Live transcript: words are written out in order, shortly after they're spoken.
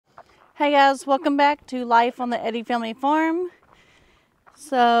Hey guys, welcome back to Life on the Eddy Family Farm.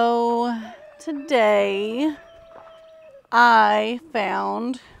 So today I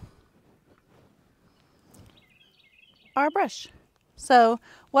found our brush. So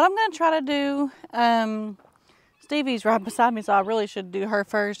what I'm going to try to do, Stevie's right beside me, so I really should do her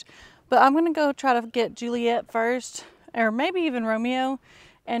first. But I'm going to go try to get Juliet first, or maybe even Romeo,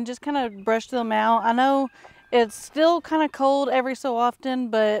 and just kind of brush them out. I know it's still kind of cold every so often,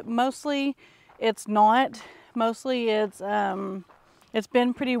 but mostly it's not. Mostly it's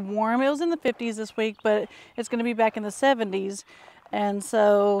been pretty warm. It was in the 50s this week, but it's going to be back in the 70s. And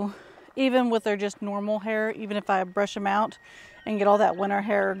so even with their just normal hair, even if I brush them out and get all that winter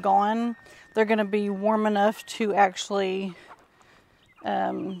hair gone, they're going to be warm enough to actually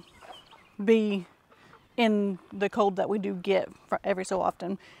be in the cold that we do get every so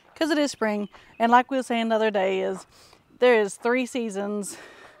often, because it is spring. And like we were saying the other day, is there is 3 seasons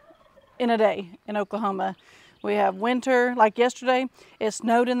in a day in Oklahoma. We have winter, like yesterday it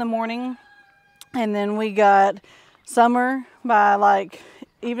snowed in the morning, and then we got summer by like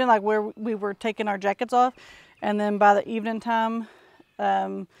even like where we were taking our jackets off, and then by the evening time,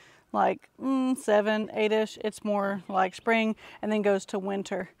 like 7, 8ish, it's more like spring, and then goes to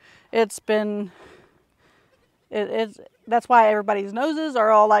winter. It's been that's why everybody's noses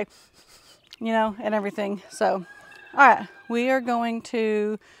are all like, you know, and everything. So, all right, we are going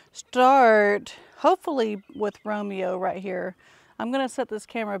to start hopefully with Romeo right here. I'm going to set this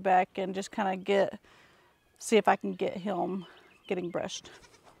camera back and just kind of see if I can get him getting brushed.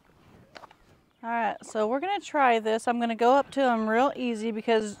 All right, so we're going to try this. I'm going to go up to him real easy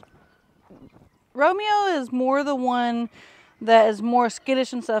because Romeo is more the one that is more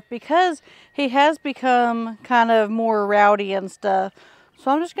skittish and stuff, because he has become kind of more rowdy and stuff. So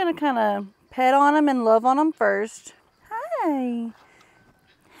I'm just going to kind of pet on him and love on him first. Hi.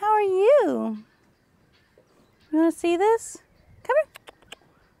 How are you? You want to see this? Come here.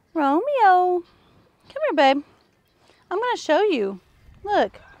 Romeo. Come here, babe. I'm going to show you.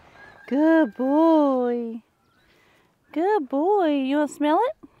 Look. Good boy. Good boy. You want to smell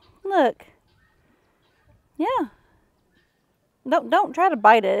it? Look. Yeah. Don't try to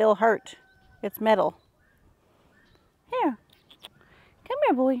bite it. It'll hurt. It's metal. Here. Come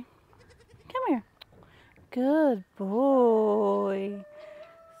here, boy. Come here. Good boy.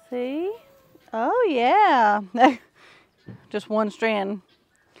 See? Oh, yeah. Just one strand.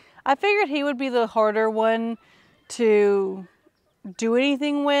 I figured he would be the harder one to do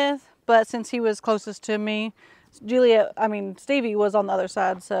anything with, but since he was closest to me, Stevie was on the other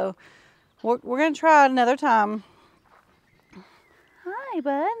side, so we're going to try another time. Hi,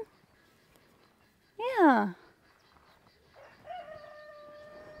 bud. Yeah.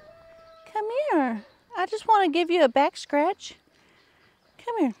 Come here. I just want to give you a back scratch.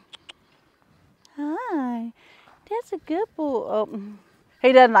 Come here. Hi. That's a good boy. Oh,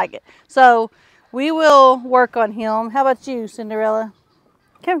 he doesn't like it. So we will work on him. How about you, Cinderella?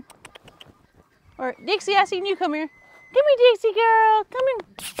 Come. Or Dixie, I seen you come here. Come here, Dixie girl. Come here.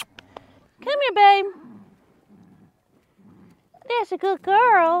 Come here, babe. That's a good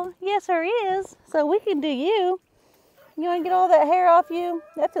girl. Yes, there is. So we can do you. You want to get all that hair off you?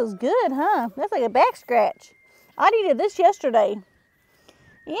 That feels good, huh? That's like a back scratch. I needed this yesterday.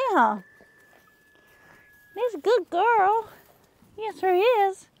 Yeah. That's a good girl. Yes, there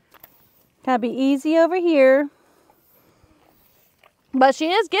is. Gotta be easy over here. But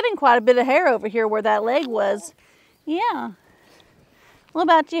she is getting quite a bit of hair over here where that leg was. Yeah. What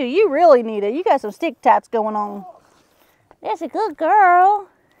about you? You really need it. You got some stick tats going on. That's a good girl.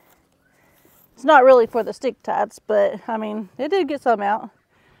 It's not really for the stick tats, but I mean, it did get some out.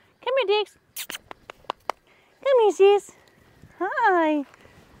 Come here, Dix. Come here, sis. Hi.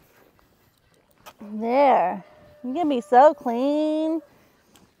 There. You're gonna be so clean.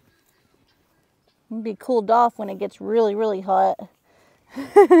 You'll be cooled off when it gets really, really hot.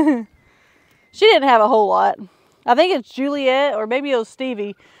 She didn't have a whole lot. I think it's Juliet, or maybe it was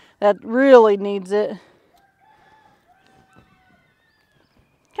Stevie, that really needs it.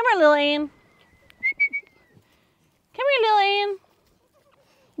 Come here, Lil Ann. Come here, Lil Ann.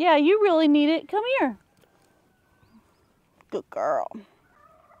 Yeah, you really need it. Come here. Good girl.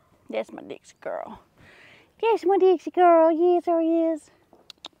 That's my Dixie girl. That's my Dixie girl. Yes, there is.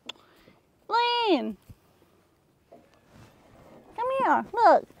 Lynn. Come here.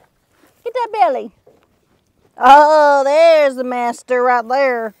 Look. Get that belly. Oh, there's the master right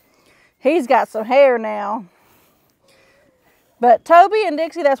there. He's got some hair now. But Toby and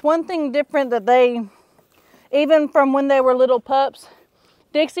Dixie, that's one thing different that they, even from when they were little pups,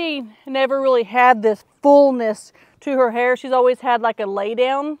 Dixie never really had this fullness to her hair. She's always had like a lay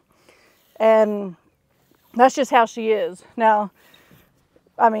down. And that's just how she is. Now,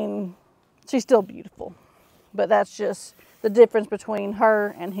 I mean, she's still beautiful, but that's just the difference between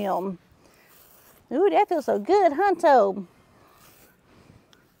her and him. Ooh, that feels so good, Hunto.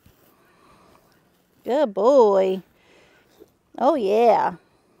 Good boy. Oh, yeah.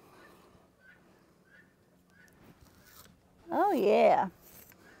 Oh, yeah.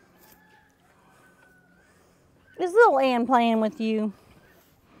 Is little Ann playing with you?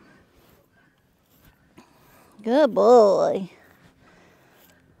 Good boy.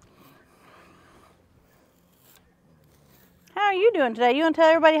 How are you doing today? You want to tell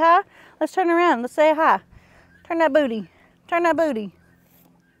everybody hi? Let's turn around. Let's say hi. Turn that booty. Turn that booty.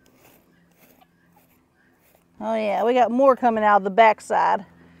 Oh, yeah. We got more coming out of the backside.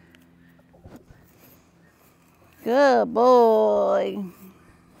 Good boy.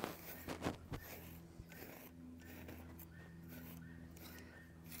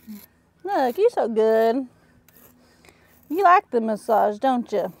 Look, you're so good. You like the massage, don't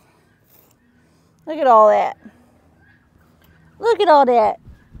you? Look at all that. Look at all that.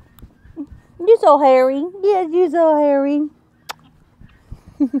 You so hairy. Yes, you so hairy.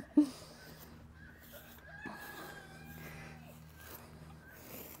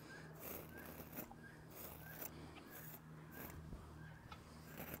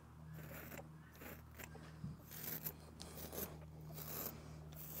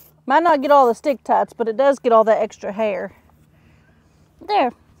 Might not get all the stick tights, but it does get all that extra hair.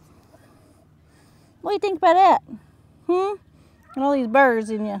 There. What do you think about that? And all these burrs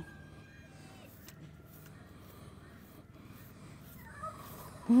in you.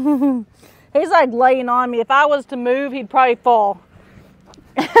 He's like laying on me. If I was to move, he'd probably fall.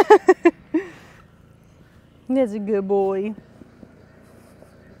 That's a good boy.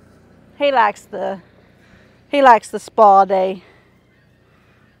 He likes the spa day.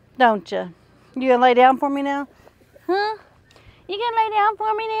 Don't you? You gonna lay down for me now? Huh? You gonna lay down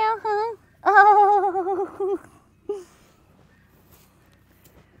for me now, huh? Oh.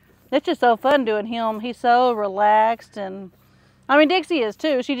 It's just so fun doing him. He's so relaxed, and I mean Dixie is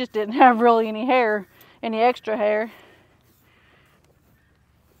too. She just didn't have really any hair, any extra hair.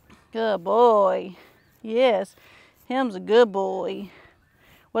 Good boy. Yes, him's a good boy.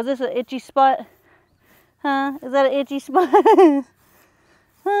 Was this an itchy spot? Huh? Is that an itchy spot?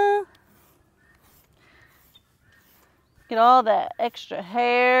 Huh? Get all that extra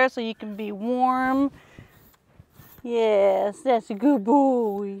hair so you can be warm. Yes, that's a good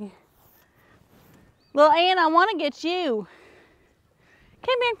boy. Little Ann, I want to get you.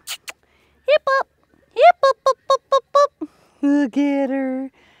 Come here. Hip up. Hip up, up, up, up, up. Look at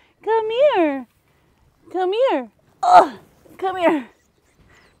her. Come here. Come here. Oh, come here.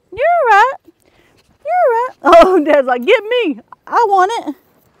 You're right. You're right. Oh, Dad's like, get me. I want it.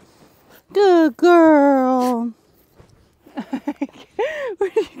 Good girl.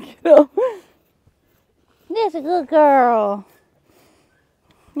 Where'd you go? That's a good girl.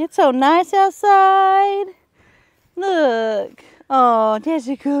 It's so nice outside. Look. Oh, that's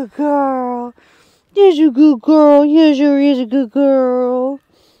a good girl. That's a good girl. Yes, sure is a good girl.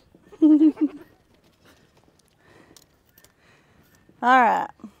 All right.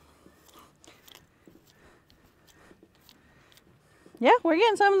 Yeah, we're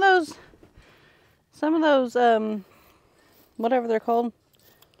getting some of those, whatever they're called.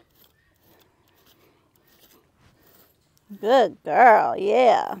 Good girl,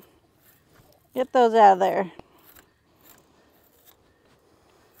 yeah. Get those out of there.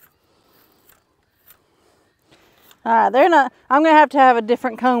 All right, they're not, I'm going to have a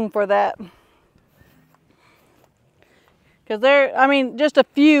different comb for that. Because I mean, just a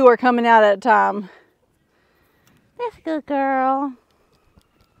few are coming out at a time. That's a good girl.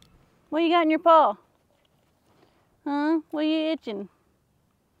 What you got in your paw? Huh? What are you itching?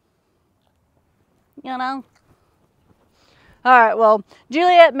 You know? Alright, well,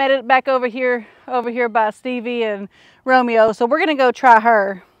 Juliet made it back over here by Stevie and Romeo, so we're going to go try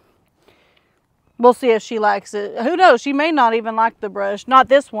her. We'll see if she likes it. Who knows? She may not even like the brush. Not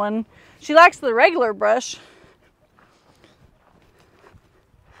this one. She likes the regular brush.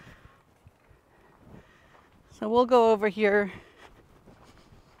 So we'll go over here.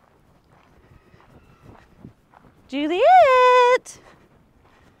 Juliet!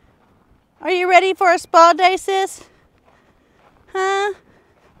 Are you ready for a spa day, sis? Huh?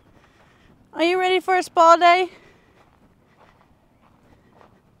 Are you ready for a spa day?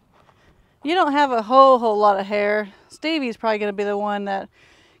 You don't have a whole lot of hair. Stevie's probably going to be the one that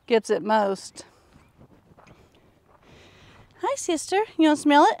gets it most. Hi, sister. You want to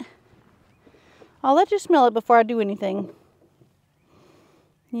smell it? I'll let you smell it before I do anything.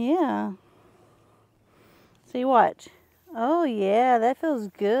 Yeah. See, watch. Oh yeah, that feels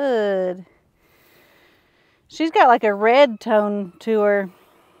good. She's got like a red tone to her.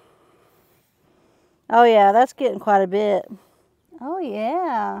 Oh yeah, that's getting quite a bit. Oh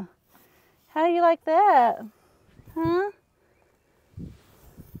yeah. How do you like that? Huh?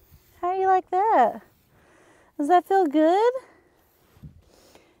 How do you like that? Does that feel good?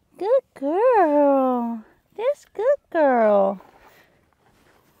 Good girl. This good girl.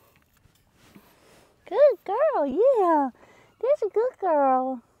 Good girl, yeah. There's a good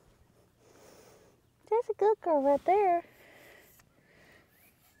girl. There's a good girl right there.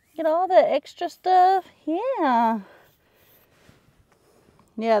 Get all the extra stuff. Yeah.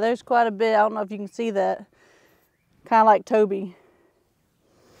 Yeah, there's quite a bit. I don't know if you can see that. Kind of like Toby.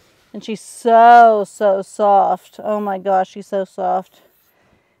 And she's so soft. Oh my gosh, she's so soft.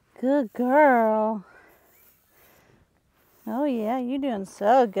 Good girl. Oh yeah, you're doing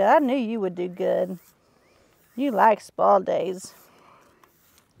so good. I knew you would do good. You like spa days.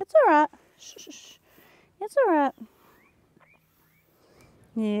 It's all right. Shh, shh, shh. It's all right.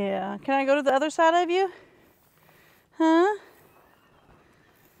 Yeah. Can I go to the other side of you? Huh?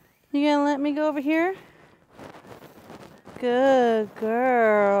 You gonna let me go over here? Good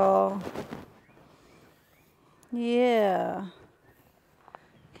girl. Yeah.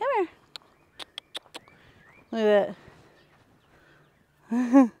 Come here. Look at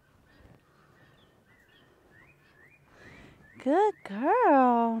that. Good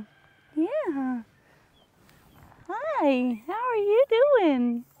girl. Yeah. Hi. How are you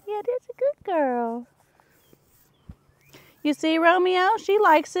doing? Yeah, that's a good girl. You see, Romeo? She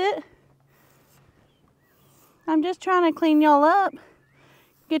likes it. I'm just trying to clean y'all up.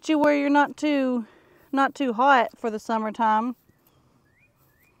 Get you where you're not too hot for the summertime.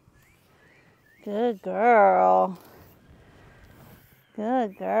 Good girl.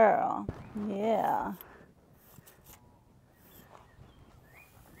 Good girl. Yeah.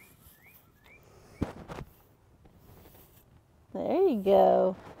 There you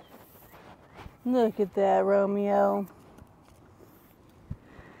go. Look at that, Romeo.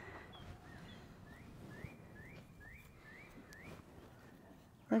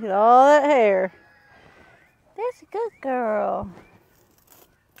 Look at all that hair. That's a good girl.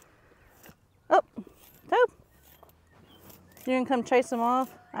 Oh, Tobe. You gonna come chase them off?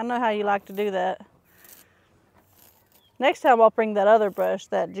 I know how you like to do that. Next time I'll bring that other brush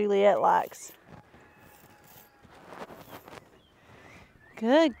that Juliet likes.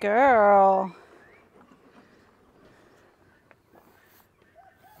 Good girl.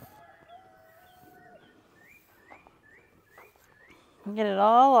 Get it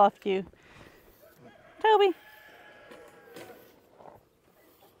all off you. Toby.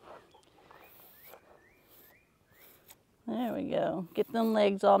 There we go. Get them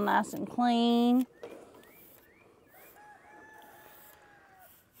legs all nice and clean.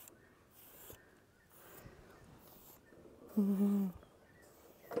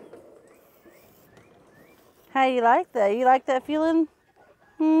 How you like that? You like that feeling?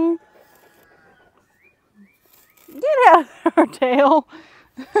 Hmm? Get out of her tail.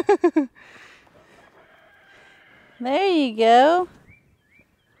 There you go.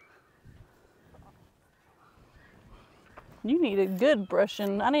 You need a good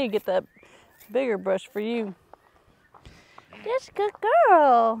brushing. I need to get that bigger brush for you. That's a good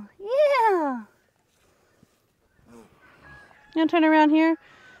girl. Yeah. You want to turn around here?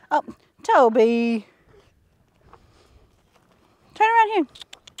 Oh, Toby. Turn around here.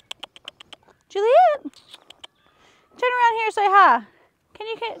 Juliet. Turn around here and say hi. Can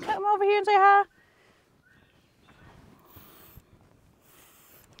you come over here and say hi?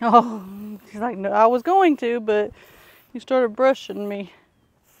 Oh, she's like, no, I was going to, but you started brushing me.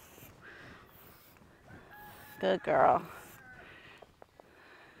 Good girl.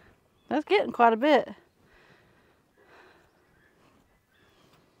 That's getting quite a bit.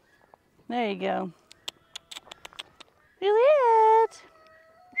 There you go. Juliet.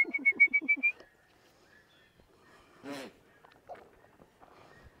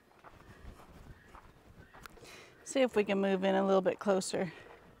 See if we can move in a little bit closer.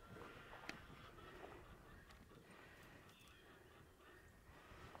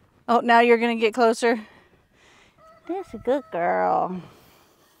 Oh, now you're gonna get closer? That's a good girl.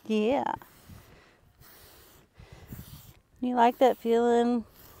 Yeah. You like that feeling?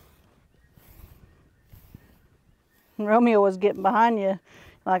 Romeo was getting behind you.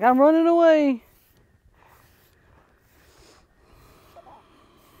 Like, I'm running away.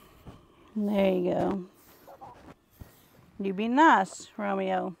 There you go. You be nice,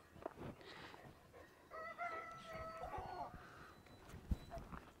 Romeo.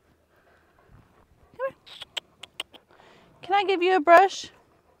 Come here. can I give you a brush?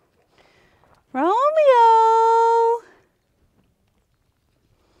 Romeo!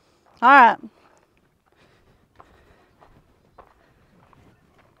 All right.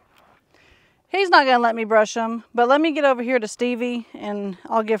 He's not going to let me brush him, but let me get over here to Stevie and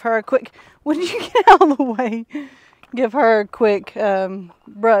I'll give her a quick, would you get out of the way? Give her a quick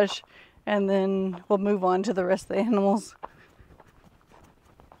brush and then we'll move on to the rest of the animals.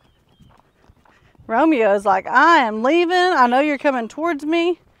 Romeo is like, I am leaving. I know you're coming towards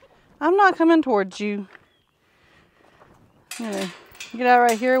me. I'm not coming towards you. I'm gonna get out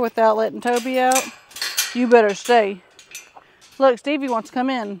right here without letting Toby out. You better stay. Look, Stevie wants to come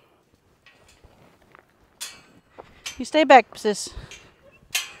in. You stay back, sis.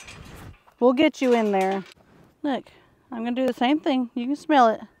 We'll get you in there. Look, I'm gonna do the same thing. You can smell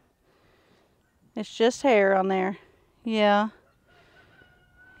it. It's just hair on there. Yeah.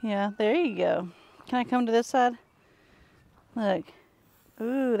 Yeah, there you go. Can I come to this side? Look.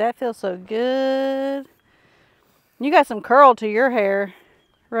 Ooh, that feels so good. You got some curl to your hair.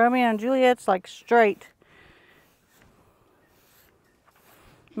 Romeo and Juliet's like straight.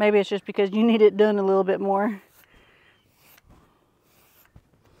 Maybe it's just because you need it done a little bit more.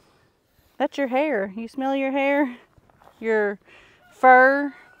 That's your hair. You smell your hair? Your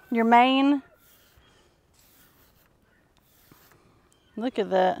fur? Your mane? Look at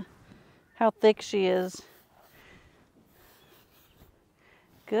that. How thick she is.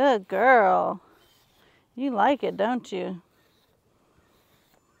 Good girl. You like it, don't you?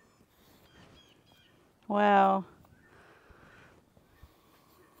 Wow.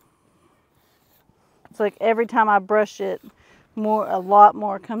 It's like every time I brush it, a lot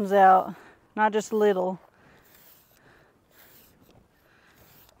more comes out. Not just little.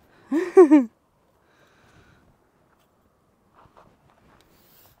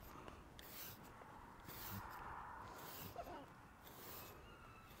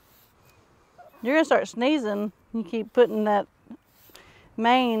 You're going to start sneezing. You keep putting that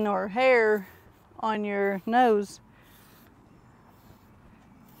mane or hair on your nose.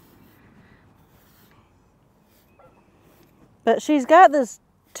 But she's got this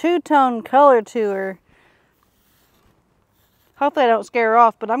two-tone color to her. Hopefully I don't scare her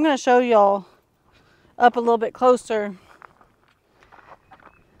off, but I'm going to show y'all up a little bit closer.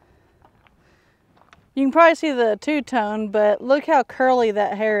 You can probably see the two-tone, but look how curly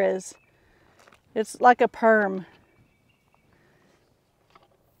that hair is. It's like a perm.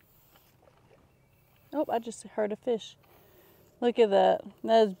 Oh, I just heard a fish. Look at that.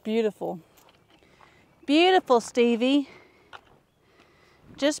 That is beautiful. Beautiful, Stevie.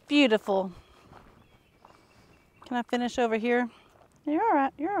 Just beautiful. Can I finish over here? You're all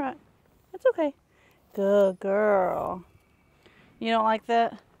right. You're all right. It's okay. Good girl. You don't like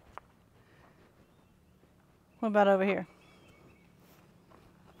that? What about over here?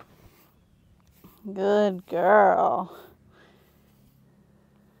 Good girl.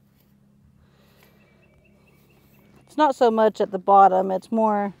 It's not so much at the bottom, it's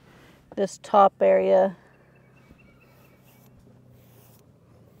more this top area.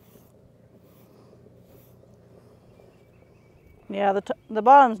 Yeah, the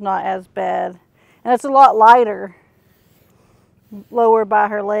bottom's not as bad. And it's a lot lighter lower by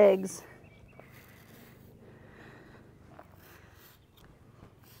her legs.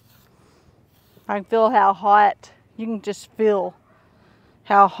 I can feel how hot, you can just feel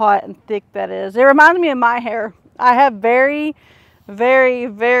how hot and thick that is. It reminds me of my hair. I have very, very,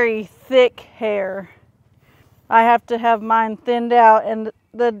 very thick hair. I have to have mine thinned out. And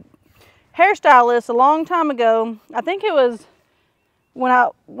the hairstylist a long time ago, I think it was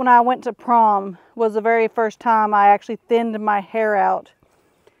when I went to prom, was the very first time I actually thinned my hair out.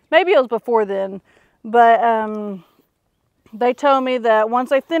 Maybe it was before then, but they told me that once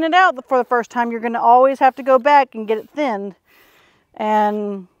they thin it out for the first time, you're going to always have to go back and get it thinned.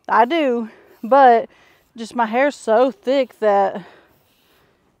 And I do, but just my hair's so thick that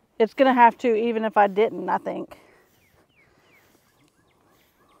it's going to have to, even if I didn't, I think.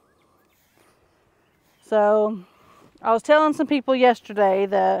 So I was telling some people yesterday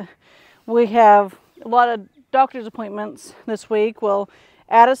that we have a lot of doctor's appointments this week. Well,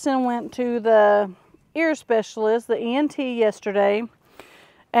 Addison went to the ear specialist, the ENT, yesterday,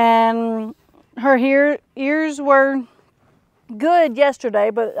 and her ears were good yesterday,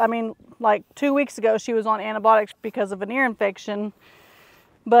 but I mean, like 2 weeks ago she was on antibiotics because of an ear infection,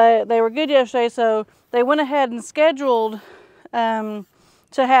 but they were good yesterday, so they went ahead and scheduled to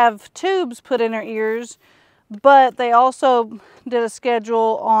have tubes put in her ears, but they also did a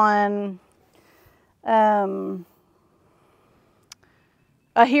schedule on a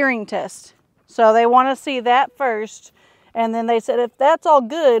hearing test. So they want to see that first, And then they said if that's all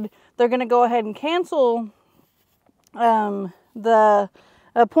good, they're going to go ahead and cancel the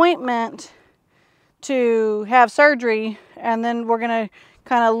appointment to have surgery, and then we're going to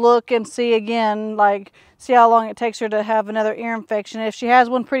kind of look and see again, like see how long it takes her to have another ear infection. If she has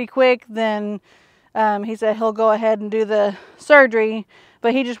one pretty quick, then he said he'll go ahead and do the surgery,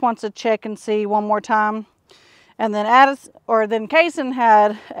 but he just wants to check and see one more time. And then then Kayson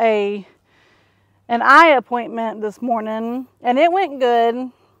had an eye appointment this morning, and it went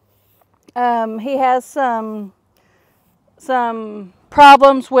good. He has some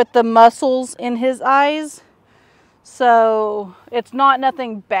problems with the muscles in his eyes, so it's not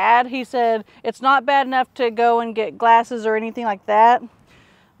nothing bad. He said it's not bad enough to go and get glasses or anything like that,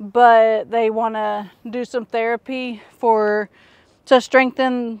 but they want to do some therapy to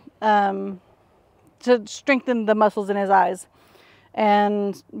strengthen the muscles in his eyes.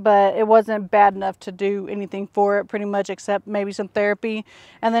 But it wasn't bad enough to do anything for it, pretty much, except maybe some therapy.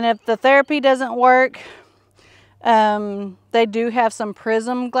 And then if the therapy doesn't work, they do have some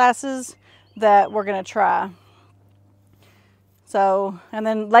prism glasses that we're going to try. So, and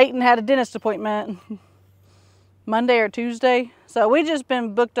then Leighton had a dentist appointment Monday or Tuesday. So we just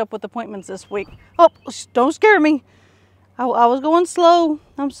been booked up with appointments this week. Oh, don't scare me. I was going slow.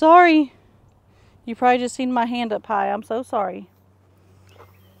 I'm sorry. You probably just seen my hand up high. I'm so sorry.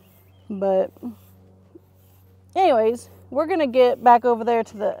 But anyways, we're going to get back over there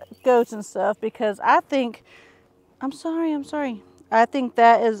to the goats and stuff, because I'm sorry. I think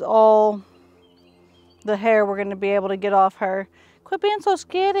that is all the hair we're going to be able to get off her. Quit being so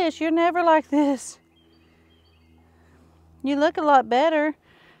skittish. You're never like this. You look a lot better.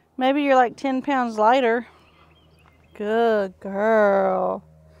 Maybe you're like 10 pounds lighter. Good girl.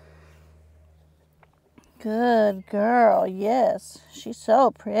 Good girl. Yes, she's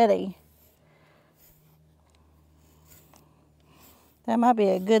so pretty. That might be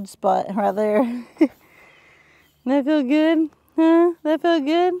a good spot right there. That feel good? Huh? That feel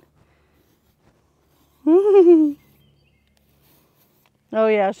good? Oh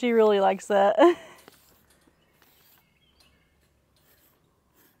yeah, she really likes that.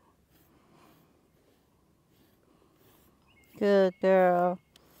 Good girl.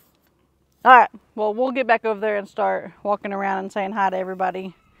 Alright, well, we'll get back over there and start walking around and saying hi to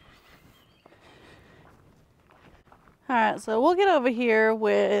everybody. Alright, so we'll get over here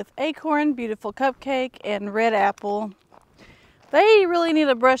with Acorn, Beautiful Cupcake, and Red Apple. They really need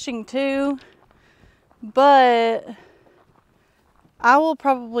a brushing too, but I will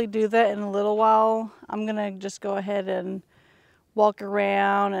probably do that in a little while. I'm going to just go ahead and walk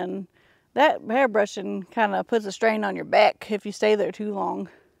around, and that hair brushing kind of puts a strain on your back if you stay there too long.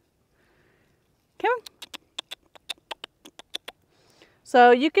 Come on.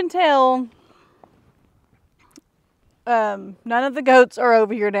 So you can tell none of the goats are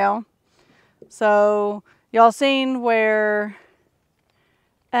over here now. So y'all seen where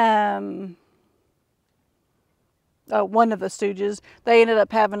one of the Stooges, they ended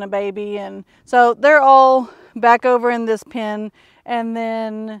up having a baby, and so they're all back over in this pen. And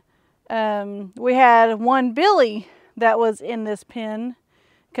then we had one Billy that was in this pen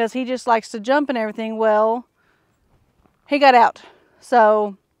because he just likes to jump and everything. Well, he got out.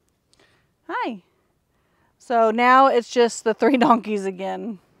 So hi. So now it's just the 3 donkeys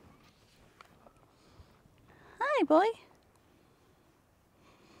again. Hi, boy.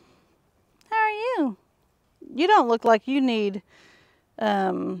 How are you? You don't look like you need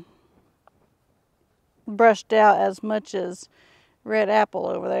brushed out as much as Red Apple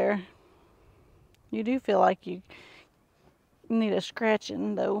over there. You do feel like you need a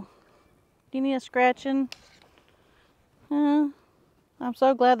scratching, though. Do you need a scratching? I'm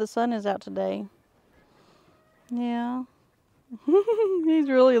so glad the sun is out today. Yeah. He's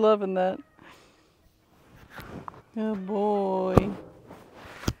really loving that. Good boy.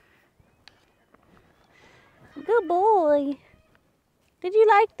 Good boy. Did you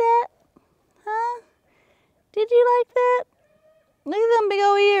like that? Huh? Did you like that? Look at them big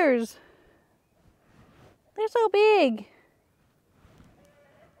old ears. They're so big.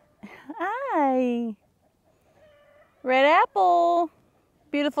 Hi. Red Apple.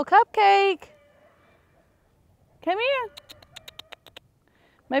 Beautiful Cupcake. Come here.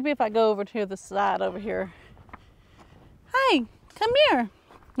 Maybe if I go over to the side over here. Hi, come here.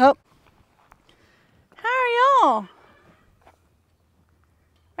 Nope. How are y'all?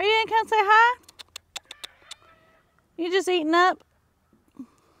 Are you gonna come say hi? You just eating up?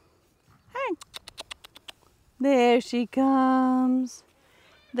 Hey. There she comes.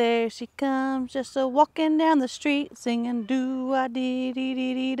 There she comes, just a walking down the street, singing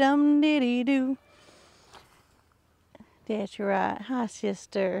do-a-dee-dee-dee-dee-dum-dee-dee-doo. That's right. Hi,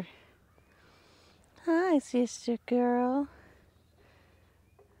 sister. Hi, sister girl.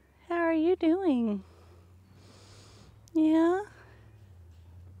 How are you doing? Yeah?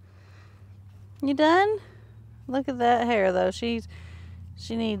 You done? Look at that hair, though. She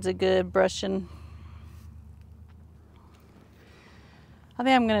needs a good brushing. I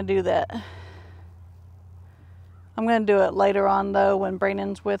think I'm going to do that. I'm going to do it later on, though, when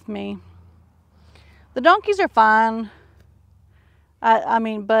Brayden's with me. The donkeys are fine. I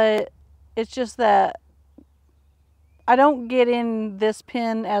mean, but it's just that I don't get in this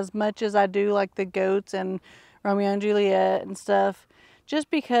pen as much as I do like the goats and Romeo and Juliet and stuff, just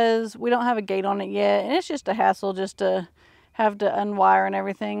because we don't have a gate on it yet, and it's just a hassle just to have to unwire and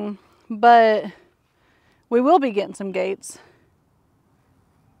everything. But we will be getting some gates.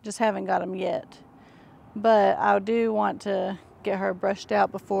 Just haven't got them yet. But I do want to get her brushed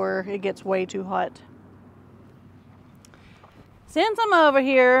out before it gets way too hot. Since I'm over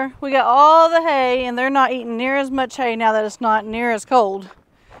here, we got all the hay, and they're not eating near as much hay now that it's not near as cold.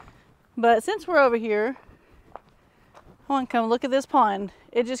 But since we're over here, I want to come look at this pond.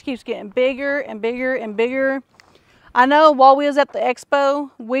 It just keeps getting bigger and bigger and bigger. I know while we was at the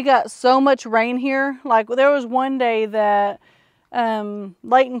expo, we got so much rain here. Like, there was one day that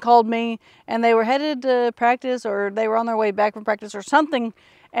Leighton called me, and they were headed to practice, or they were on their way back from practice or something,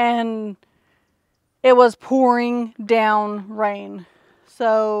 and it was pouring down rain.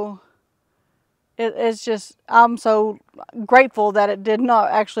 So it's just, I'm so grateful that it did not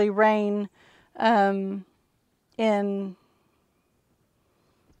actually rain in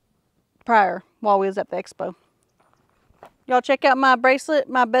prior while we was at the expo. Y'all check out my bracelet,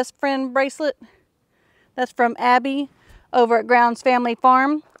 my best friend bracelet. That's from Abby over at Grounds Family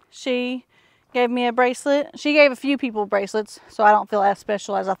Farm. She gave me a bracelet. She gave a few people bracelets, so I don't feel as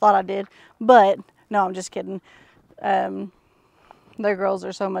special as I thought I did. But no, I'm just kidding. Their girls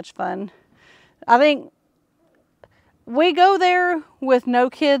are so much fun. I think we go there with no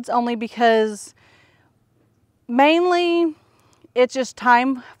kids only because mainly it's just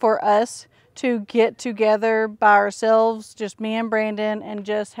time for us to get together by ourselves, just me and Brandon, and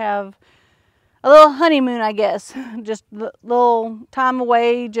just have a little honeymoon, I guess. Just a little time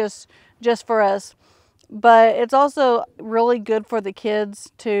away just for us. But it's also really good for the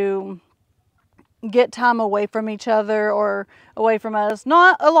kids to get time away from each other or away from us.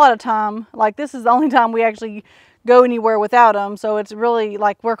 Not a lot of time. Like, this is the only time we actually go anywhere without them. So it's really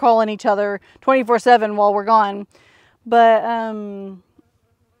like we're calling each other 24/7 while we're gone. But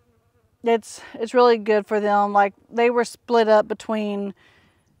it's really good for them. Like, they were split up between,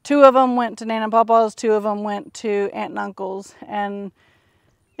 two of them went to Nana and Papa's, two of them went to Aunt and Uncle's, and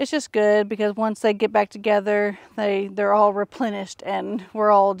it's just good because once they get back together, they're all replenished, and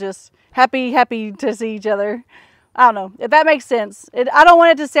we're all just happy to see each other. I don't know if that makes sense. I don't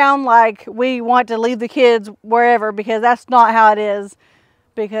want it to sound like we want to leave the kids wherever, because that's not how it is.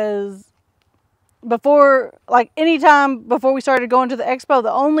 Because before, like, anytime before we started going to the expo,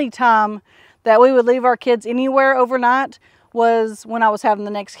 the only time that we would leave our kids anywhere overnight was when I was having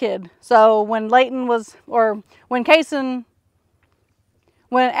the next kid. So when Leighton was, or when Kayson,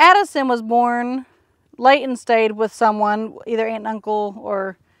 when Addison was born, Leighton stayed with someone, either aunt and uncle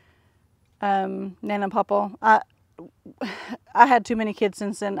or Nana and Papa. I had too many kids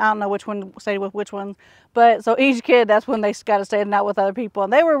since then. I don't know which one stayed with which one. But so each kid, that's when they got to stay the night with other people.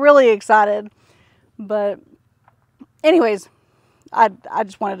 And they were really excited. But anyways, I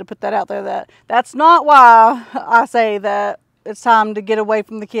just wanted to put that out there. That's not why I say that it's time to get away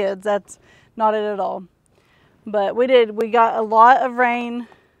from the kids. That's not it at all. But we got a lot of rain,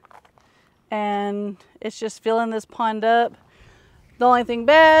 and it's just filling this pond up. The only thing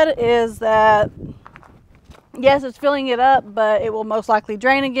bad is that, yes, it's filling it up, but it will most likely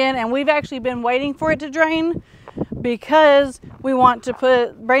drain again. And we've actually been waiting for it to drain because we want to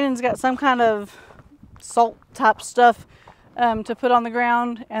put, Brayden's got some kind of salt type stuff to put on the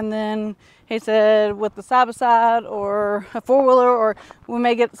ground, and then he said with the side-by-side or a four-wheeler, or we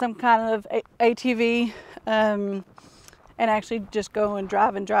may get some kind of ATV and actually just go and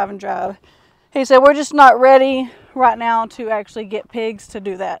drive. He said we're just not ready right now to actually get pigs to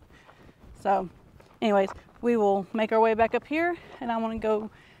do that. So anyways, we will make our way back up here, and I want to go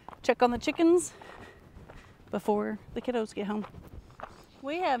check on the chickens before the kiddos get home.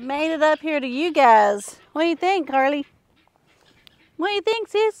 We have made it up here to you guys. What do you think, Carly? What do you think,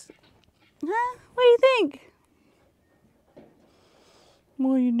 sis? Huh? What do you think?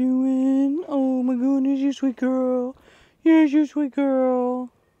 What are you doing? Oh my goodness, you sweet girl. Yes, you sweet girl.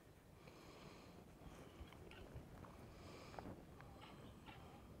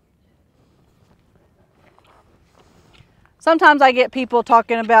 sometimes I get people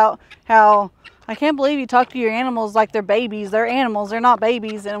talking about how I can't believe you talk to your animals like they're babies. They're animals. They're not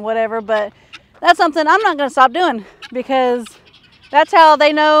babies and whatever. But that's something I'm not going to stop doing, because that's how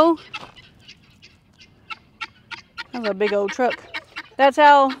they know. That's a big old truck. That's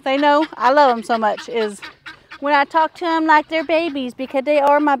how they know I love them so much, is when I talk to them like they're babies, because they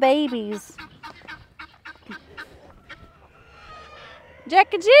are my babies.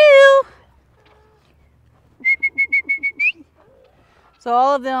 Jack-a-Jew! So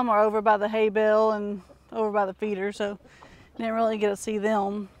all of them are over by the hay bale and over by the feeder, so didn't really get to see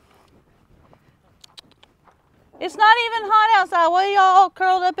them. It's not even hot outside. Why are y'all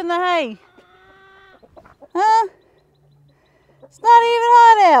curled up in the hay? Huh? It's not even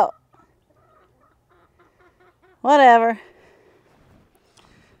hot out. Whatever.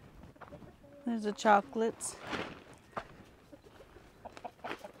 There's the chocolates.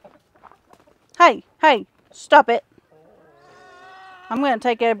 Hey, hey, stop it. I'm going to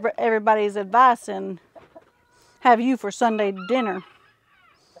take everybody's advice and have you for Sunday dinner.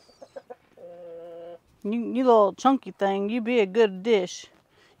 You little chunky thing, you'd be a good dish.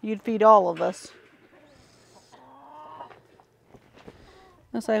 You'd feed all of us.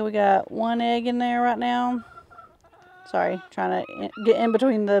 Looks like we got one egg in there right now. Sorry, trying to get in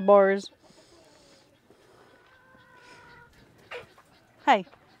between the bars. Hey,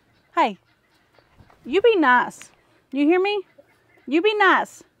 hey, you be nice. You hear me? You be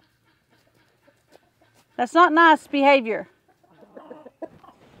nice. That's not nice behavior.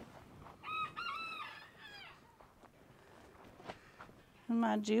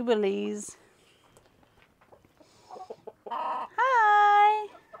 My Jubilees. Hi.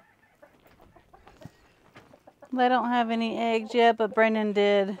 They don't have any eggs yet, but Brandon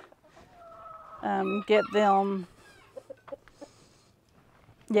did get them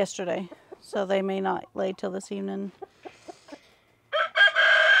yesterday, so they may not lay till this evening.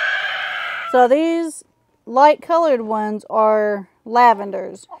 So these light colored ones are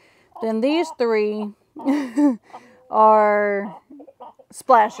lavenders. Then these three are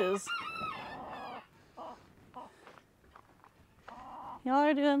splashes. Y'all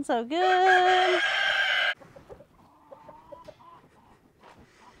are doing so good.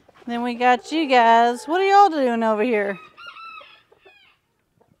 Then we got you guys. What are y'all doing over here?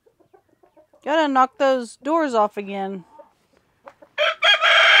 Gotta knock those doors off again.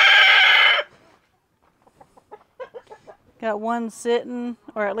 Got one sitting,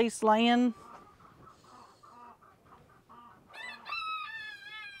 or at least laying.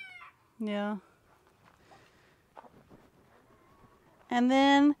 Yeah. And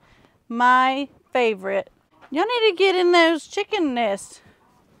then my favorite. Y'all need to get in those chicken nests.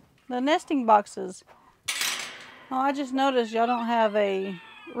 The nesting boxes. Oh, I just noticed y'all don't have a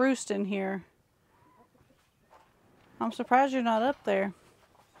roost in here. I'm surprised you're not up there.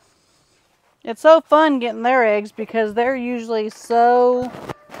 It's so fun getting their eggs because they're usually so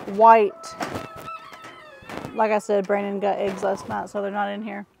white. Like I said, Brandon got eggs last night, so they're not in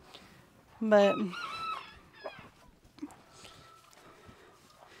here. But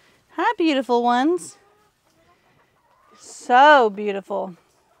hi, beautiful ones. So beautiful.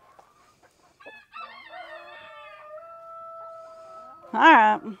 All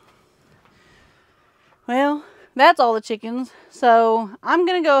right. Well, that's all the chickens. So I'm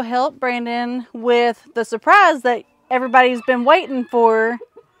going to go help Brandon with the surprise that everybody's been waiting for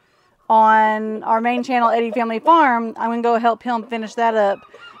on our main channel, Eddy Family Farm. I'm going to go help him finish that up.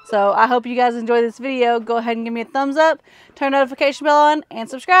 So I hope you guys enjoy this video. Go ahead and give me a thumbs up, turn the notification bell on, and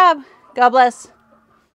subscribe. God bless.